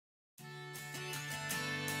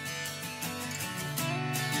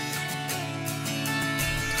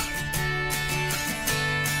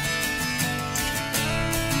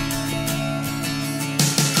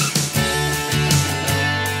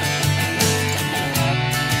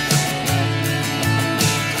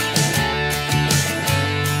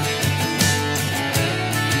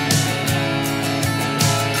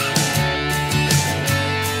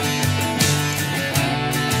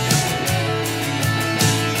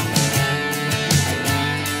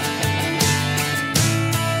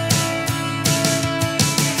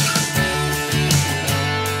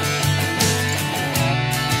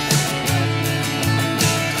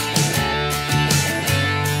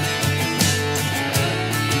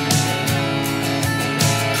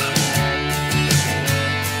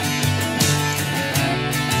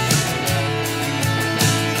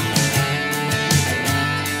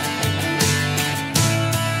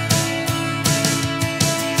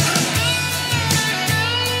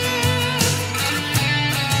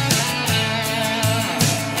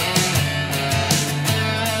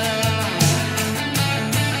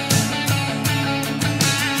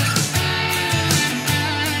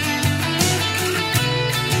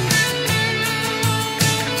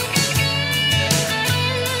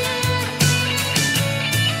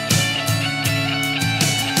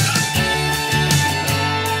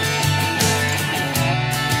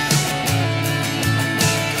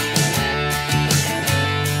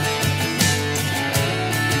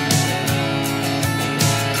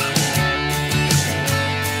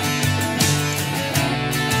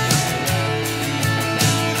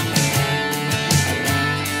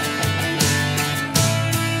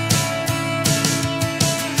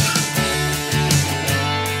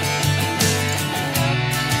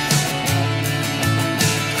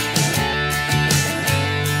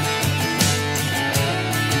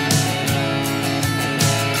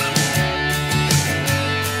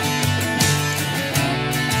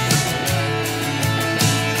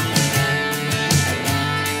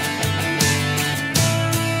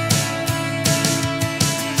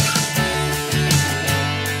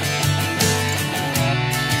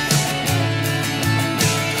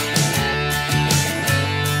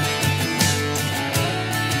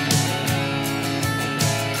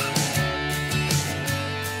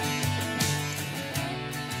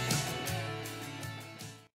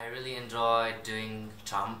really enjoy doing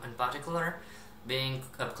charm in particular. Being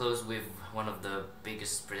up close with one of the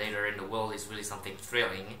biggest predator in the world is really something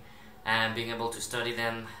thrilling, and being able to study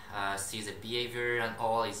them, see the behavior and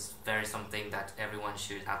all is very something that everyone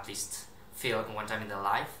should at least feel one time in their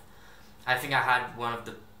life. I think I had one of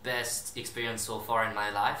the best experience so far in my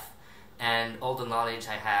life, and all the knowledge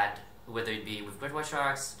I had, whether it be with great white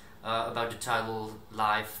sharks, about the tidal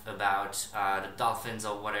life, about the dolphins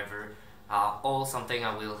or whatever, all something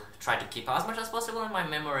I will try to keep as much as possible in my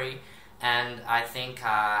memory. And I think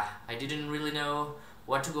I didn't really know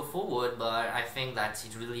what to go forward, but I think that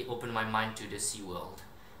it really opened my mind to the sea world.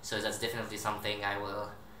 So that's definitely something I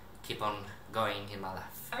will keep on going in my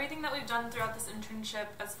life. Everything that we've done throughout this internship,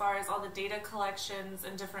 as far as all the data collections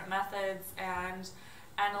and different methods and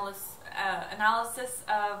analysis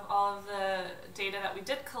of all of the data that we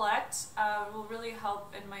did collect, will really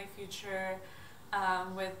help in my future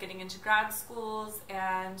with getting into grad schools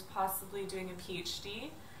and possibly doing a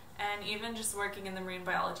PhD, and even just working in the marine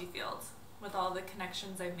biology field with all the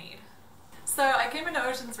connections I've made. So I came into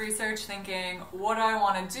oceans research thinking, what do I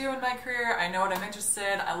want to do in my career? I know what I'm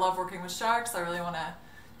interested. I love working with sharks. I really want to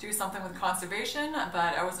do something with conservation,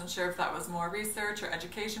 but I wasn't sure if that was more research or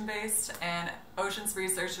education based, and oceans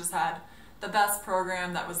research has had the best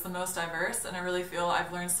program that was the most diverse, and I really feel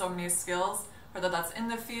I've learned so many skills, whether that's in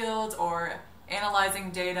the field or analyzing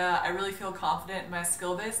data. I really feel confident in my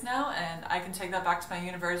skill base now, and I can take that back to my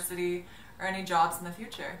university or any jobs in the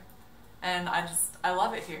future. And I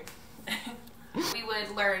love it here. We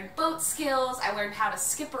would learn boat skills. I learned how to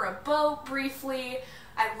skipper a boat briefly.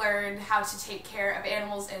 I learned how to take care of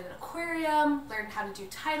animals in an aquarium, learned how to do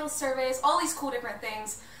tidal surveys, all these cool different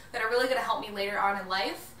things that are really going to help me later on in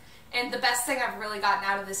life. And the best thing I've really gotten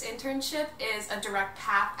out of this internship is a direct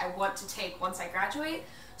path I want to take once I graduate.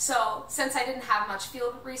 So since I didn't have much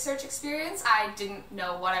field research experience, I didn't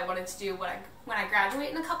know what I wanted to do when I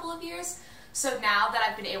graduate in a couple of years. So now that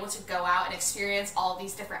I've been able to go out and experience all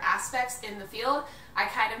these different aspects in the field, I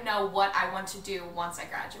kind of know what I want to do once I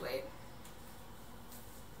graduate.